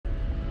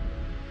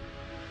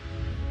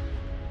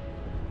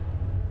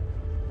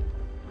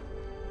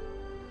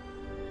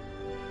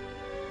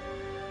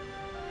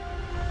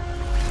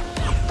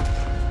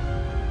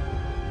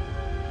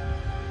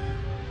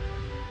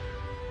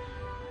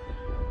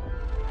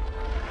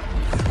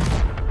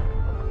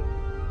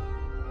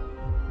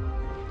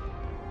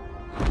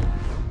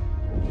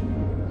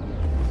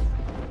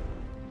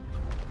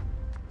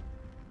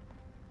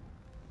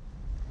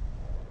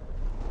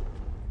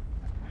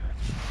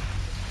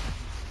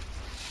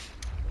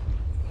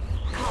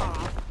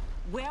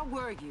Where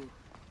were you?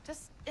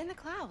 Just in the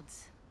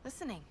clouds,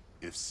 listening.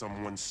 If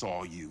someone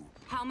saw you...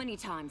 How many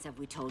times have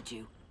we told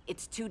you?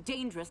 It's too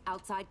dangerous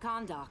outside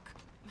Kahndaq.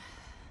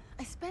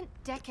 I spent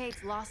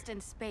decades lost in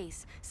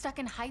space, stuck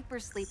in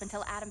hypersleep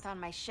until Adam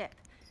found my ship.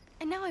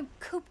 And now I'm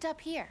cooped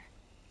up here.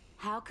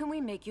 How can we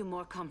make you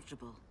more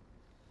comfortable?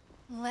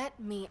 Let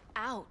me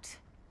out.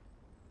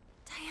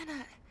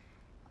 Diana,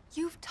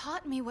 you've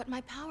taught me what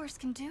my powers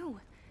can do.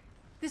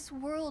 This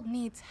world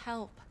needs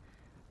help.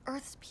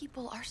 Earth's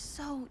people are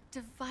so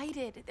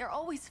divided. They're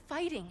always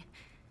fighting.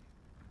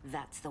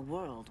 That's the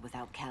world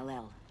without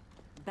Kal-el.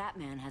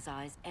 Batman has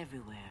eyes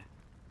everywhere.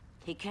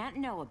 He can't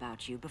know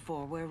about you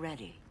before we're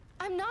ready.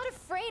 I'm not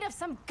afraid of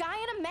some guy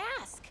in a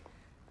mask.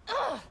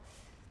 Ugh!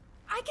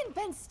 I can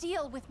bend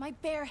steel with my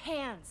bare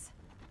hands.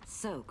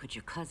 So could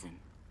your cousin.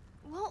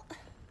 Well,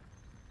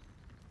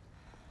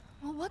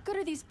 what good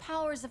are these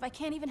powers if I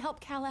can't even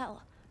help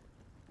Kal-el?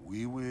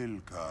 We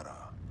will,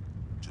 Kara.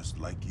 Just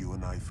like you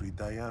and I freed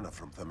Diana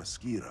from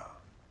Themyscira.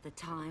 The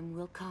time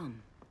will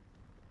come.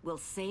 We'll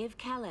save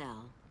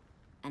Kal-el,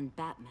 and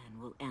Batman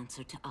will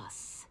answer to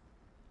us.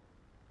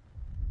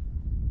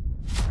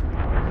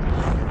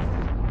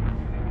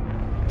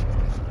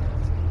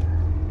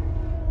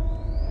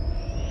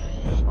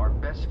 Our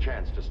best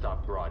chance to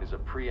stop Grodd is a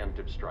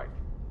preemptive strike.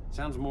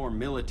 Sounds more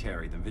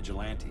military than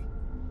vigilante.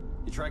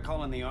 You try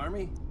calling the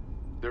army?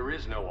 There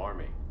is no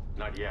army.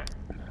 Not yet.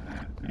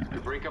 To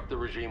break up the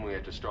regime, we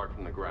had to start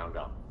from the ground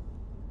up.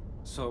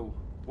 So,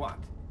 what?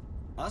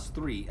 Us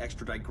three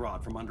extradite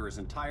Grodd from under his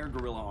entire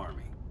guerrilla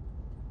army.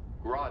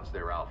 Grodd's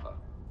their alpha.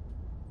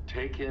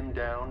 Take him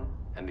down,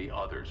 and the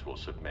others will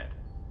submit.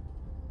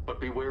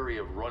 But be wary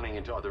of running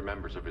into other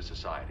members of his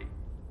society.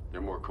 They're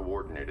more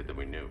coordinated than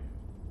we knew.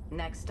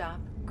 Next stop,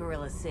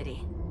 Gorilla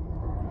City.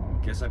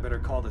 Guess I better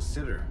call the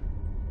sitter.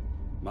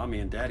 Mommy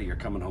and Daddy are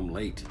coming home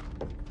late.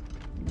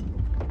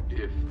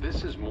 If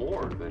this is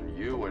more than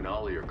you and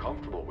Ollie are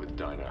comfortable with,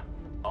 Dinah,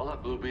 I'll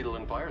have Blue Beetle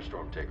and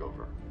Firestorm take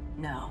over.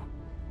 No.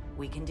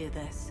 We can do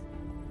this.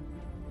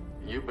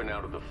 You've been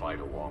out of the fight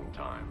a long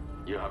time.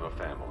 You have a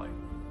family.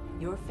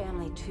 Your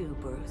family too,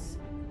 Bruce.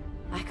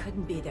 I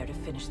couldn't be there to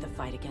finish the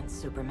fight against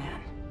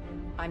Superman.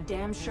 I'm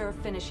damn sure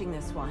finishing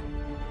this one.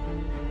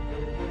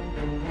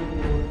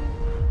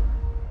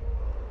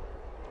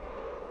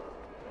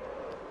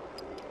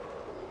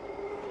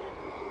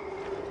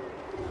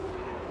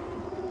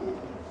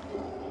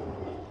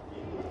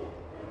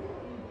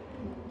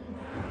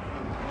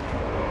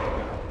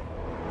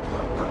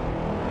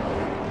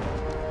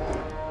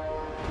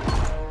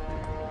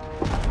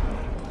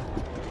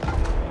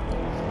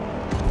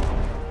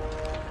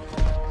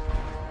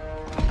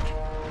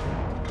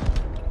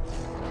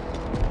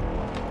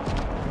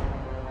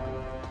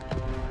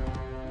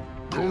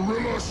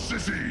 Gorilla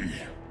City!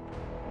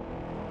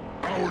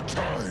 Our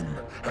time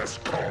has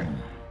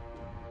come.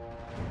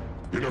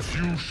 In a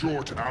few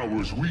short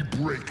hours, we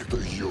break the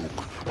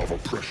yoke of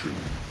oppression.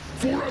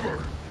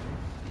 Forever!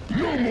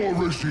 No more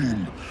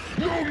regime!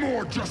 No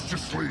more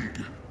Justice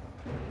League!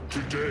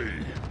 Today,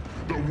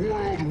 the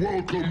world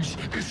welcomes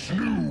its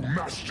new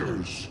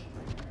masters.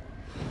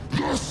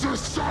 The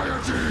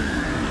Society!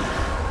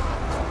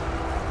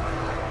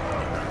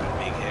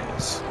 Big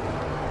heads.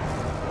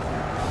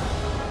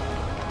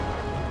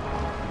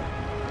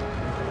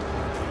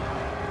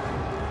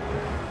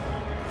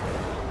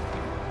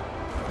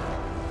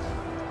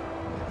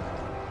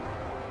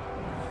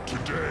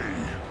 Today,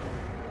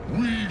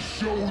 we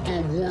show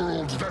the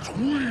world that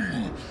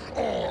we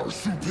are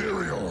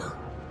superior.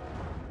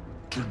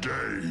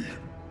 Today,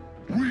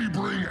 we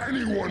bring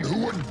anyone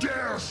who would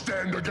dare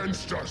stand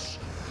against us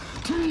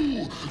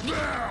to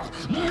their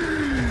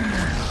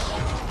knees!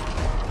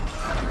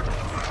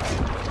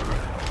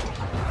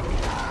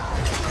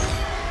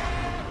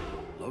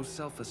 Low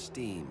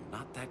self-esteem,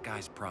 not that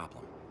guy's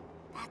problem.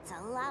 That's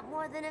a lot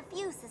more than a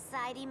few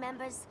Society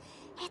members.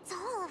 It's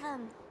all of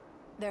them.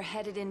 They're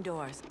headed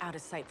indoors, out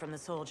of sight from the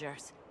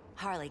soldiers.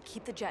 Harley,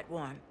 keep the jet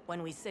warm.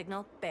 When we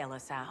signal, bail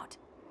us out.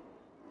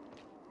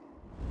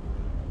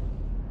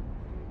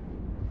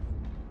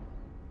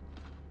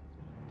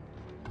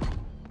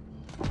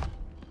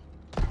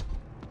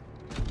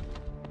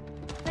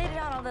 Played it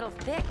on a little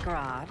thick,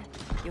 Grodd.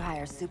 You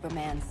hire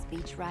Superman's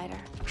speechwriter?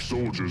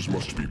 Soldiers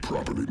must be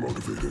properly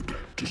motivated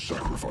to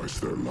sacrifice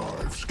their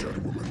lives,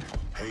 Catwoman.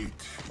 Hate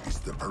is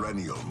the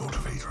perennial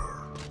motivator.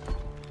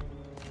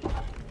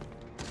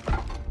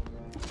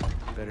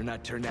 Better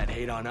not turn that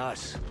hate on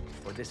us,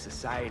 or this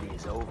society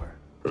is over.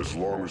 As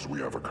long as we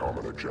have a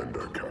common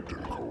agenda,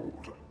 Captain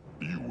Cold,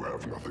 you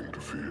have nothing to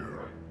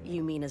fear.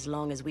 You mean as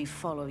long as we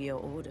follow your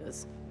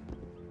orders?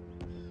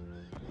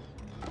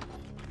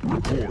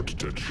 Report,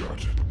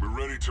 Deadshot. We're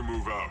ready to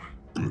move out.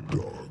 Good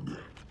dog.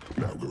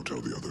 Now go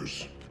tell the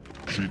others.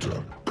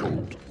 Cheetah,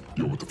 Cold,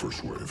 you're with the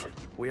first wave.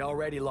 We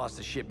already lost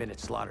a shipment at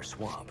Slaughter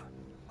Swamp.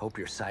 Hope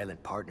your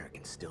silent partner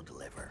can still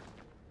deliver.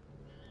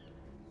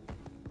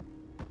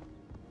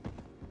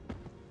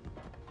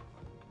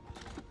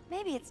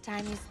 Maybe it's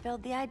time you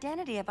spilled the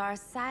identity of our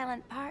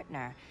silent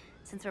partner,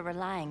 since we're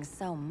relying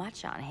so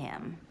much on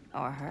him.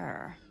 Or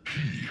her.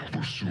 He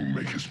will soon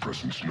make his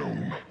presence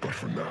known, but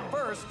for now...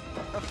 First,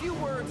 a few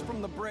words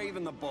from the brave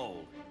and the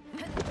bold.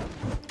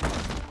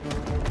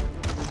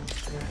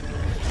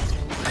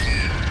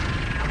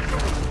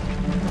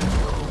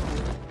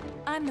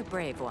 I'm the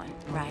brave one,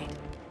 right?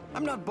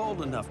 I'm not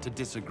bold enough to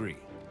disagree.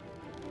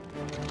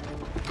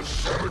 The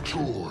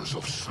saboteurs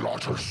of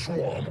Slaughter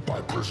Swamp,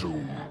 I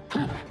presume.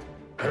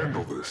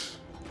 Handle this.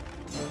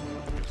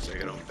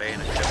 Sigue un pain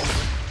and jump.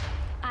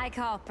 I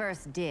call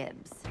first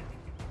dibs.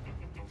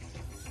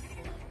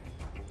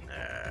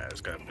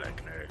 It's got black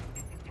in her.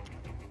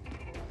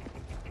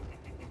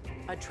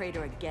 A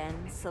traitor again,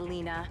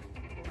 Selena?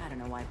 I don't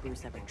know why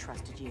Bruce ever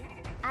trusted you.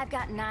 I've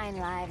got 9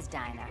 lives,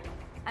 Dinah.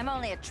 I'm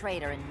only a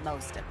traitor in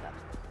most of them.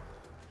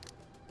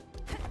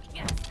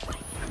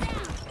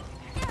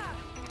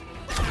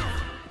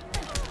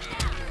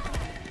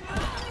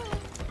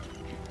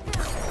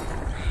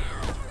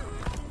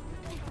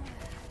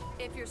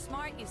 If you're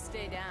smart, you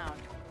stay down.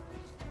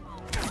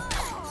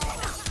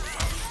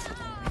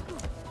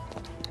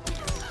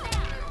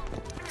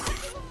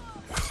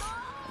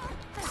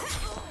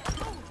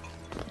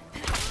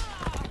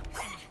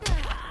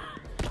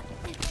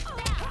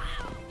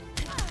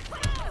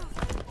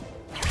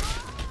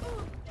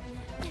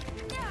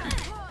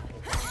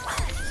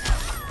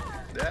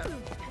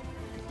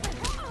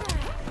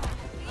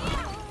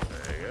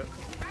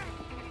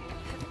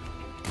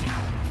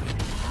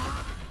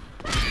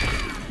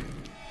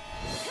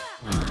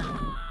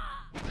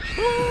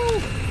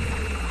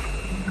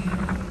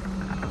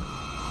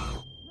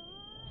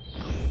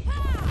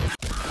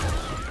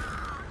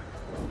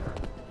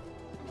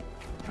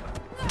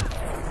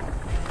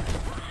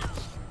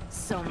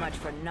 So much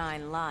for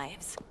 9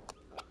 lives.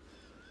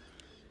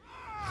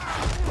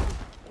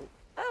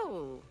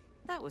 Oh,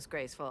 that was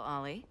graceful,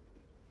 Ollie.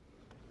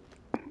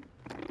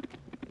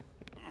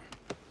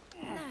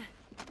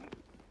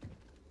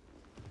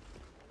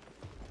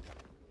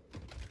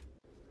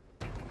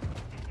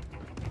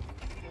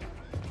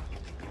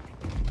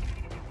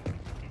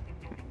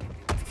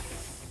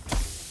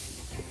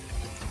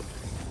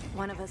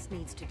 One of us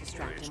needs to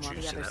distract him while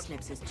the other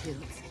snips his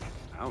tubes.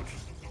 Ouch.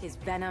 His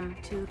venom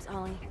tubes,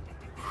 Ollie.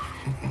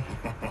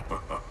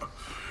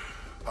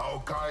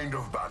 How kind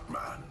of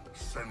Batman,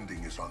 sending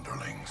his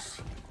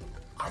underlings.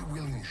 I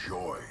will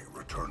enjoy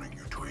returning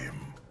you to him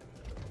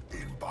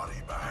in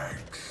body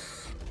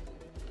bags.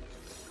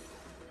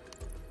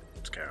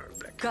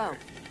 Go.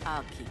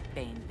 I'll keep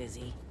Bane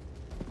busy.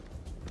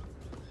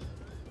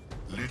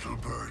 Little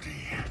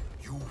birdie,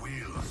 you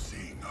will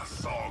sing a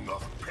song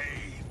of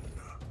pain.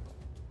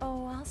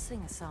 Oh, I'll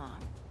sing a song.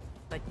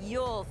 But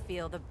you'll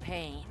feel the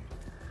pain.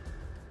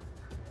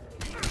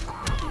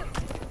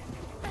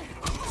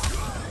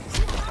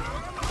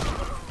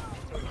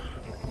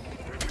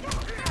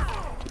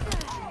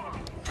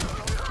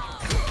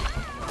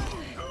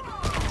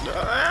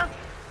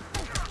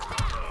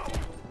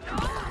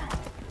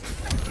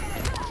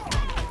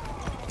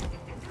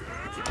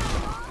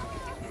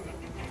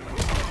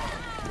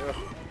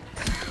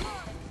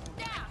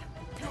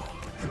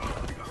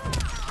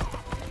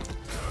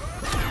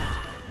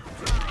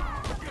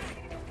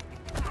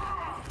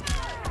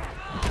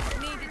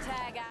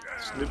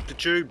 Snip the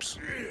tubes.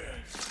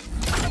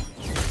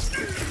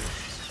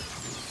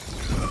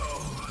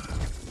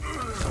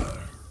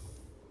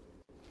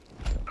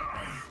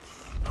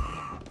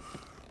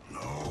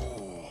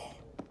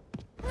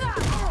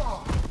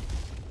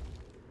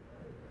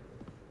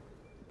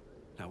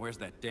 Now where's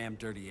that damn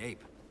dirty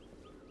ape?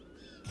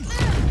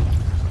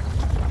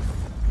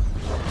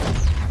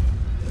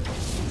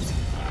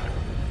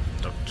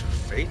 Dr.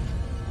 Fate?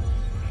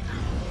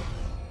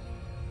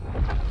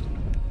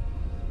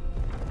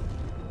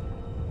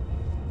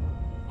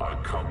 I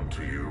come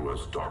to you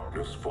as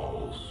darkness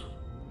falls.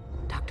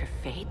 Dr.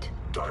 Fate?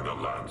 Dinah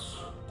Lance,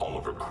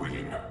 Oliver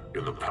Queen.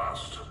 In the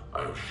past,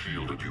 I have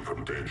shielded you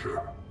from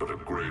danger, but a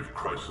grave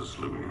crisis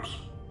looms,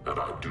 and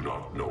I do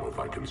not know if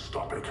I can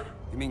stop it.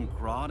 You mean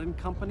Grodd and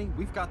company?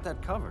 We've got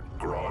that covered.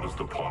 Grodd is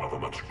the pawn of a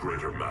much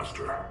greater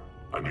master.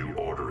 A new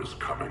order is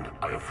coming.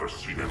 I have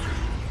foreseen it.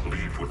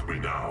 Leave with me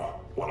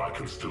now, while I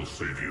can still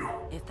save you.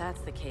 If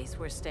that's the case,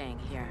 we're staying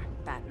here.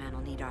 Batman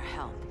will need our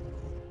help.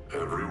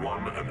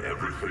 Everyone and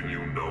everything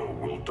you know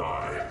will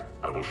die.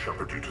 I will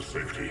shepherd you to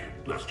safety,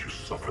 lest you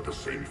suffer the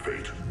same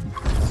fate.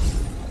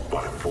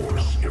 By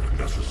force, if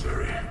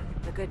necessary.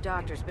 The good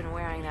doctor's been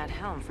wearing that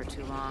helm for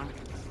too long.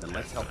 Then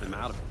let's help him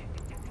out of it.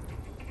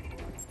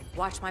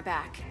 Watch my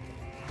back.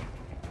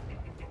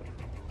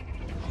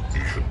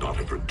 You should not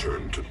have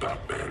returned to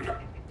Batman.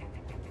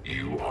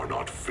 You are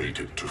not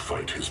fated to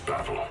fight his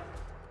battle.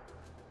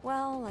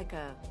 Well, like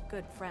a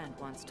good friend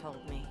once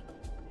told me.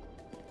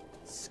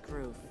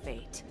 Screw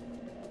fate.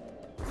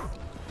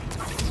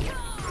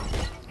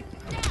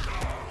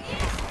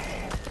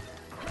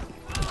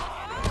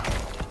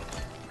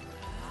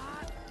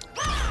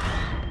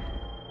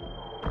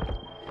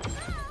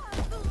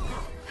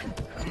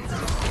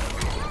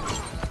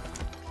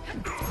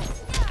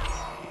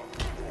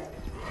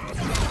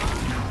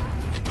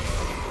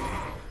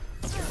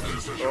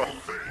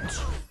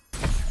 hands.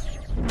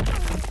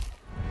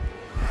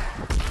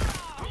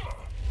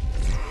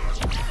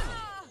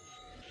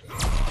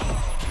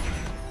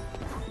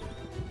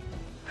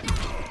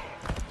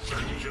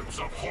 Vengeance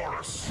of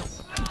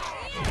Horus.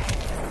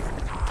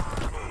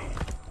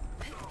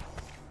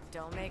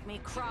 Don't make me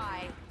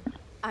cry.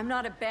 I'm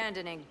not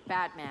abandoning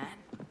Batman.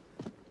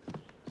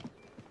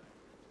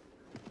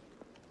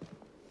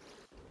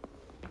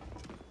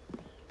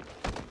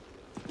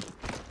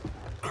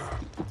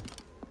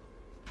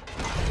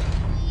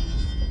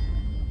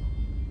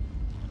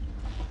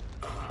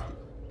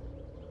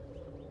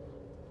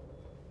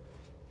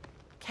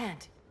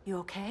 Kent, you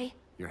okay?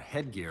 Your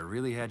headgear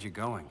really had you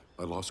going.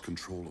 I lost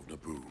control of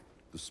Naboo,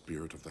 the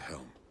spirit of the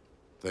helm.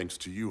 Thanks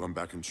to you, I'm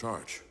back in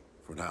charge.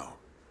 For now.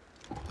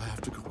 I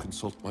have to go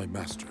consult my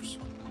masters,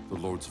 the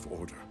Lords of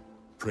Order.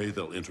 Pray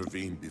they'll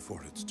intervene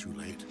before it's too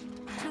late.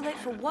 Too late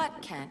for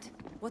what, Kent?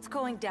 What's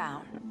going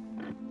down?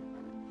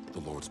 The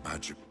Lord's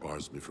magic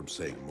bars me from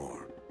saying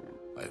more.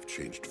 I have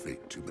changed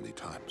fate too many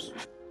times.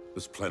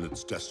 This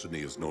planet's destiny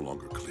is no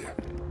longer clear.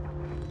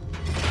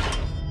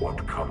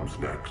 What comes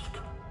next,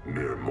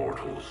 mere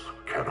mortals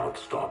cannot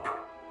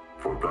stop.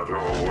 For better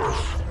or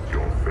worse,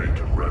 your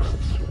fate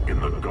rests in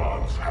the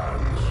gods'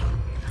 hands.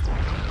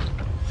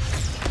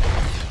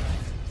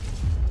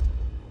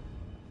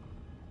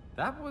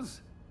 That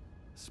was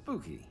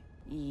spooky.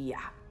 Yeah.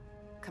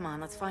 Come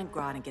on, let's find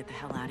Grodd and get the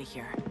hell out of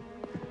here.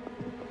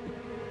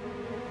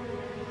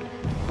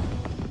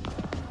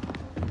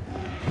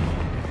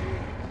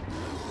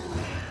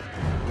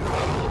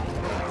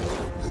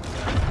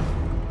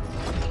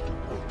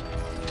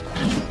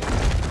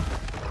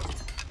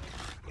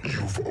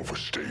 You've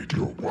overstayed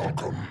your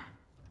welcome.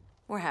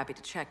 We're happy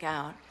to check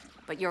out,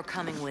 but you're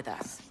coming with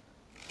us.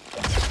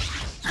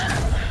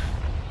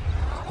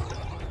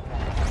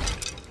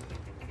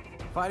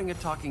 Fighting a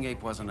talking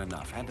ape wasn't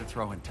enough. Had to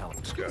throw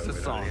intelligence. go It's a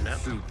with song it, to yeah.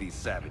 soothe these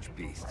savage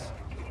beasts.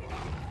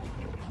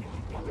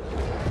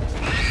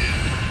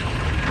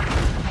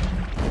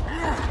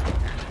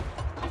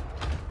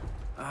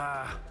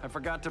 I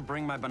forgot to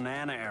bring my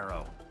banana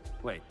arrow.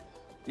 Wait,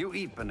 you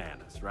eat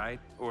bananas, right?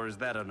 Or is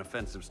that an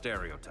offensive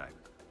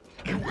stereotype?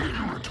 You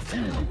ignorant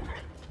fool!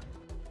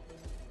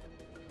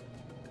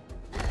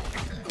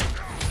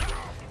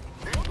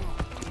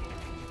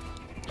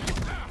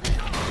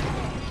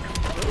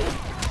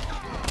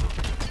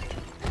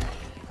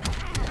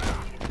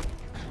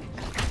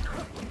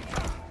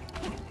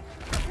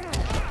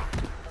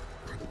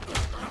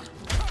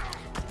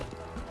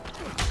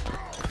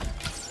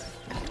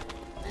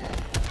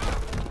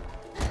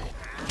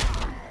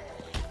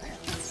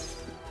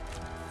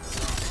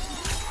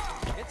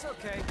 It's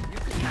okay. You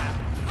can have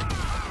it.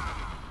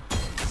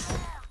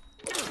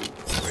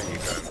 Where you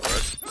going,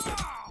 bud?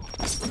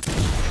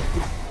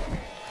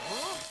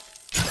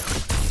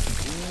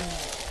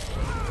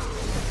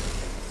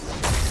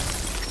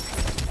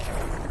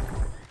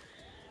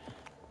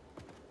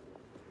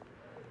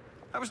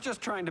 I was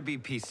just trying to be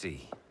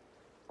PC.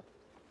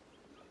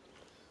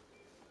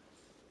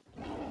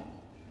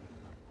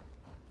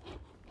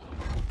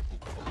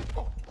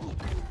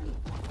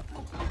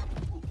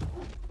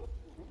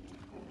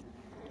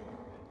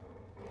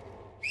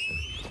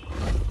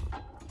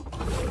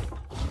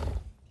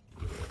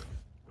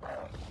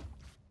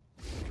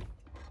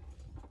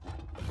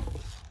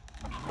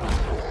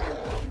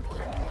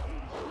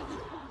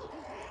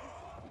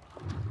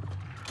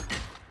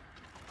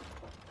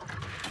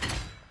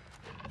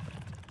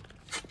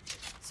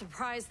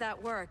 Surprised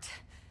that worked.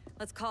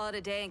 Let's call it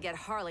a day and get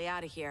Harley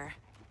out of here.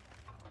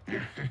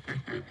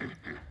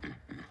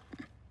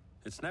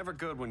 It's never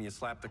good when you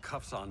slap the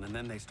cuffs on and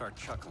then they start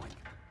chuckling.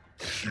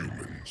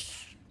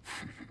 Humans.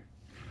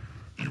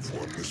 You've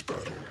won this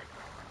battle,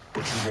 but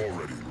you've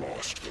already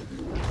lost the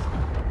war.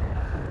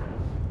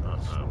 Oh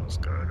no, what's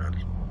going on?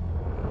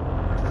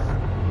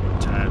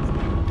 What time have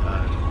you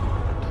done?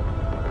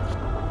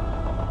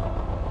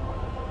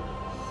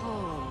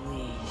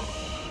 Holy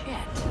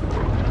shit.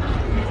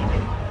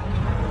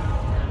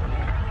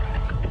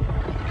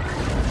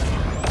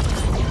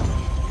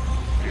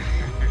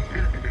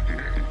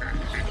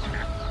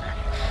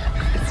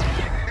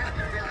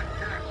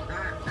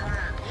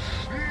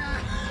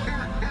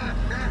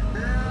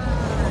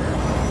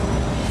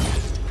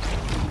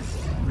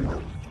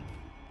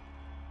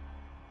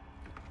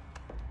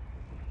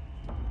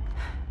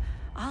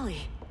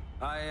 Ollie.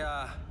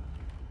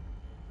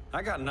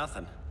 I got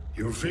nothing.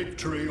 Your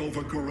victory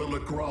over Gorilla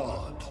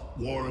Grodd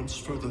warrants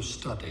further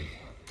study.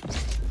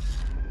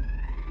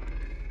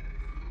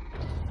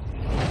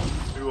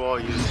 Who are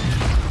you?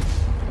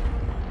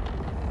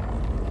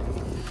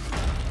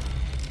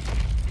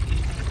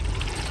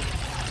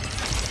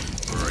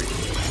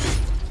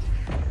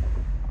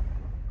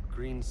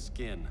 Green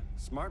skin.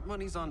 Smart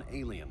money's on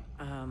alien.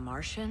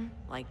 Martian?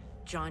 Like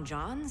John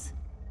Johns?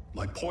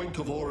 My point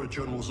of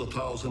origin was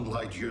 1,000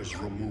 light years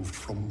removed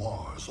from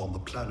Mars on the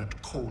planet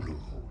Kolu.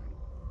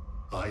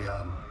 I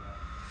am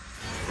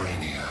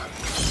Brainiac.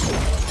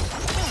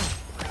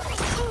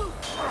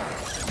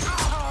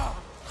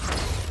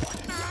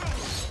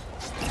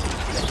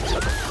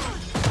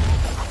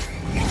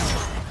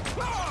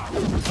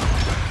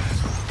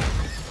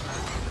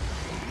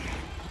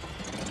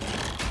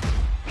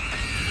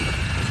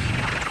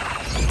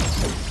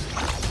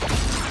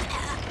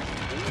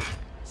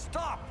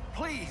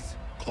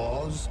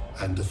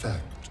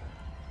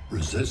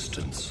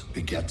 Resistance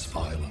begets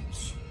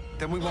violence.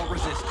 Then we won't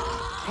resist.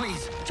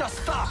 Please, just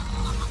stop!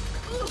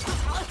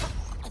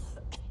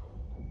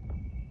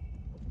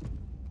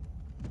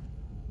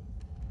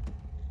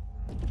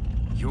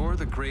 You're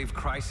the grave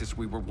crisis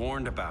we were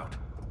warned about.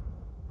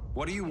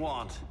 What do you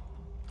want?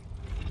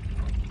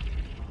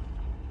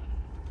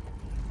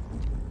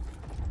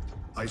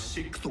 I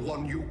seek the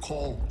one you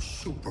call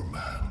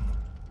Superman.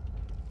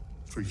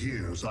 For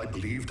years, I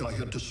believed I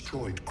had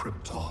destroyed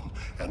Krypton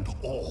and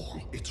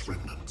all its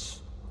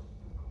remnants.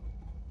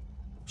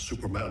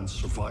 Superman's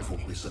survival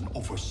is an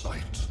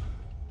oversight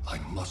I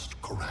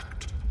must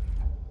correct.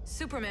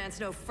 Superman's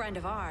no friend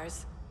of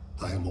ours.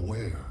 I am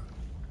aware.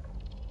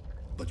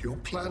 But your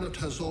planet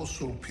has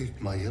also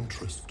piqued my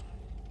interest.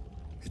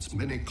 Its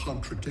many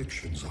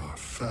contradictions are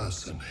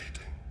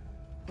fascinating.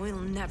 We'll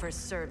never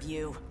serve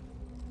you.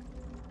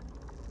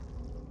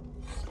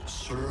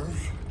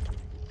 Serve?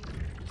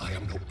 I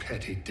am no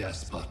petty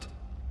despot.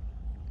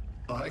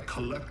 I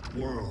collect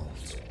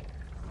worlds,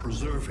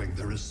 preserving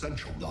their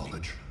essential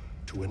knowledge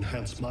to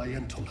enhance my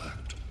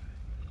intellect.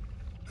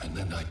 And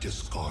then I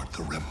discard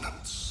the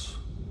remnants.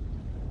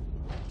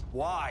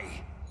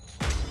 Why?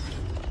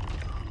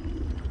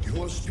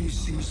 Your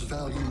species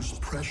values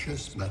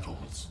precious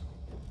metals,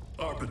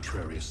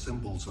 arbitrary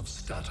symbols of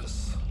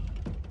status.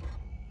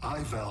 I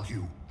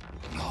value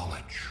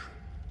knowledge.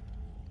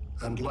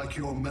 And like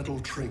your metal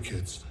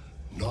trinkets,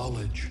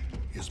 knowledge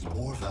is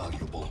more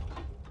valuable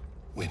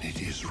when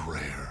it is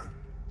rare.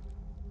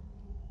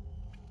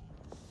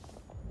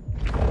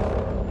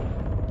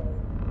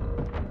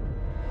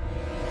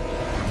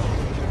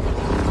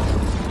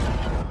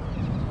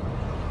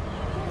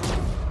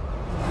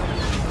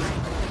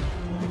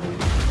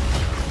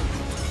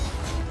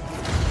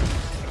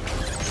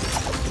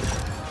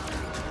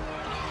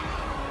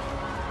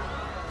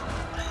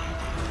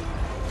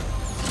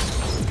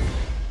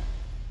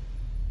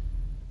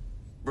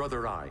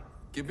 Brother Eye,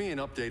 give me an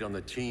update on the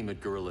team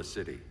at Gorilla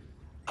City.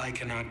 I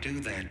cannot do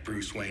that,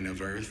 Bruce Wayne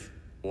of Earth.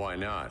 Why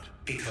not?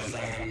 Because I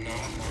am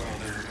not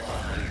Brother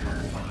Eye.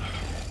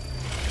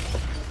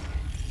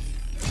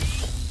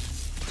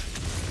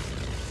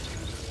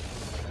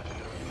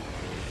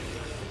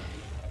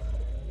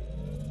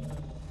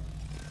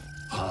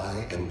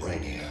 I am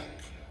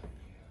Brainiac.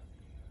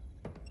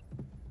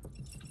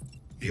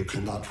 You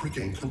cannot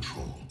regain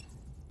control.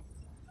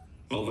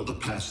 Over the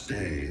past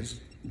days,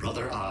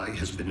 Brother Eye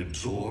has been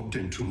absorbed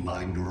into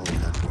my neural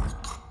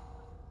network.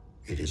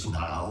 It is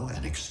now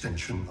an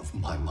extension of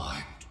my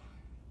mind.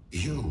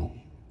 You,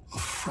 a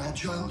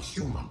fragile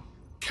human,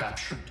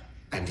 captured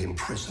and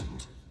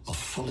imprisoned a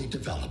fully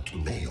developed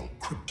male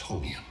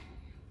Kryptonian.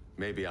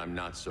 Maybe I'm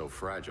not so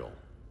fragile.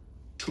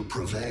 To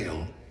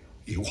prevail,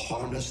 you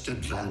harnessed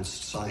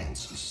advanced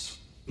sciences,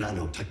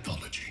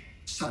 nanotechnology,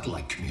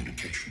 satellite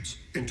communications,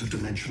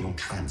 interdimensional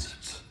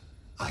transit.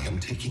 I am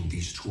taking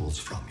these tools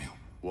from you.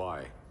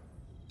 Why?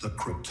 The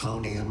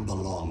Kryptonian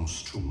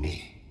belongs to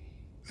me.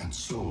 And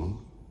soon,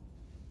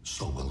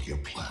 so will your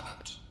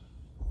planet.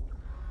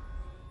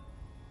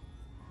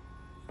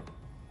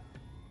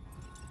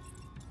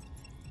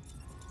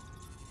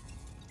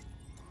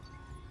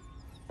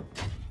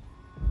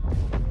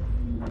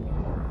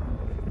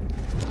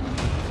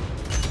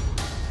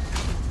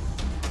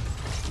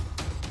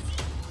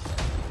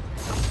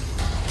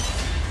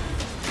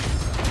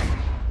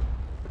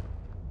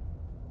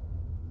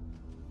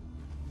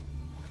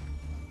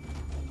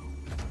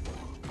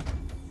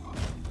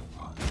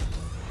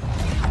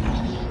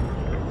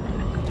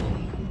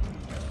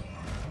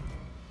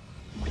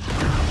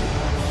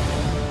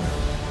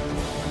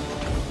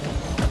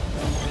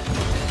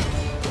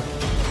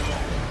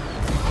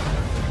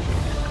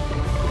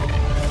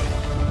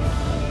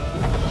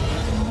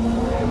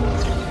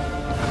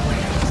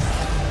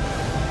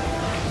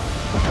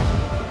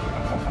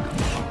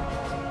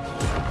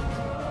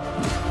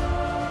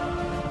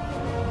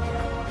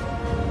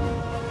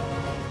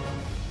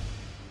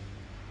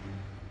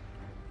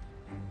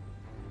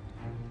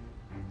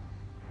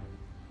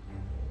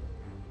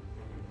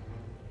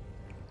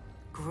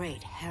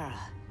 Great Hera.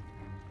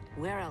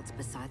 Where else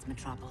besides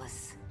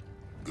Metropolis?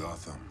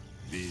 Gotham,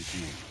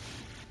 Beijing,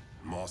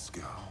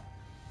 Moscow.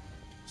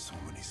 So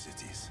many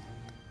cities.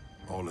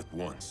 All at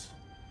once.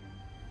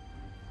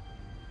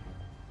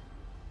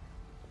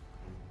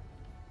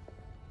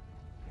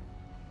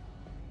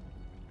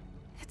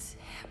 It's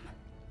him.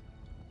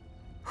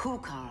 Who,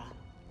 Kara?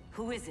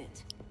 Who is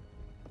it?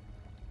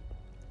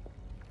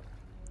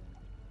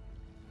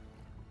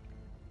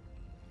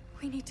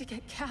 We need to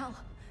get Kal.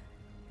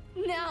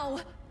 Now!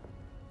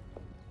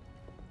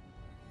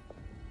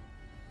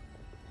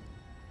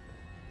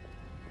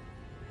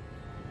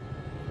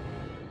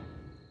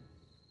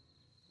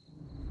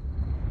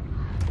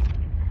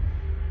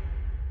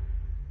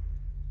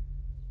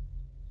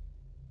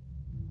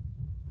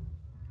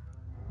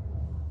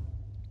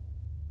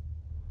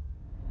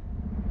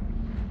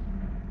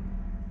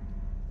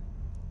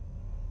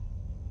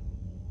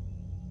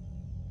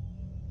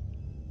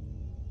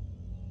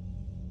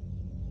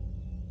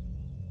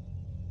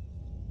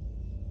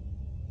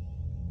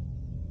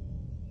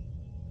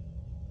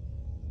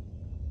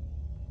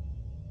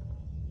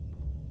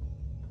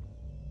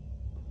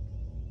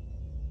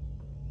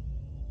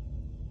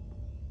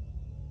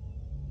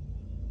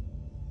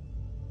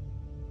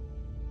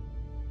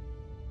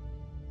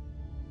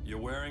 You're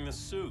wearing the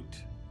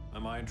suit.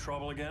 Am I in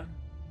trouble again?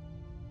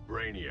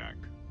 Brainiac,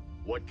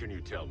 what can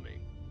you tell me?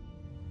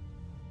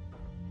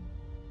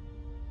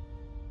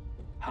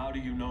 How do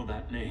you know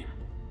that name?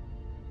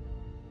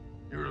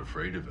 You're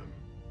afraid of him.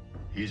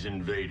 He's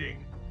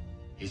invading.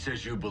 He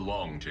says you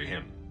belong to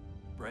him.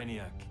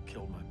 Brainiac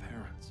killed my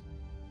parents.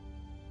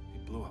 He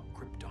blew up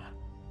Krypton.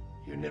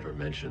 You never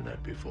mentioned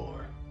that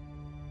before.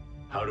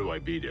 How do I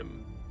beat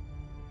him?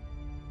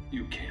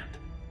 You can't.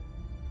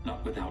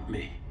 Not without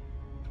me.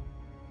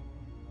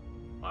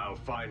 I'll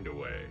find a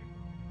way.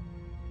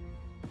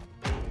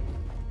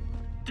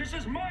 This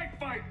is my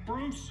fight,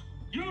 Bruce!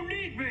 You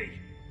need me!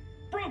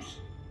 Bruce!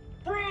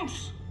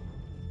 Bruce!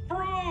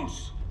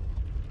 Bruce!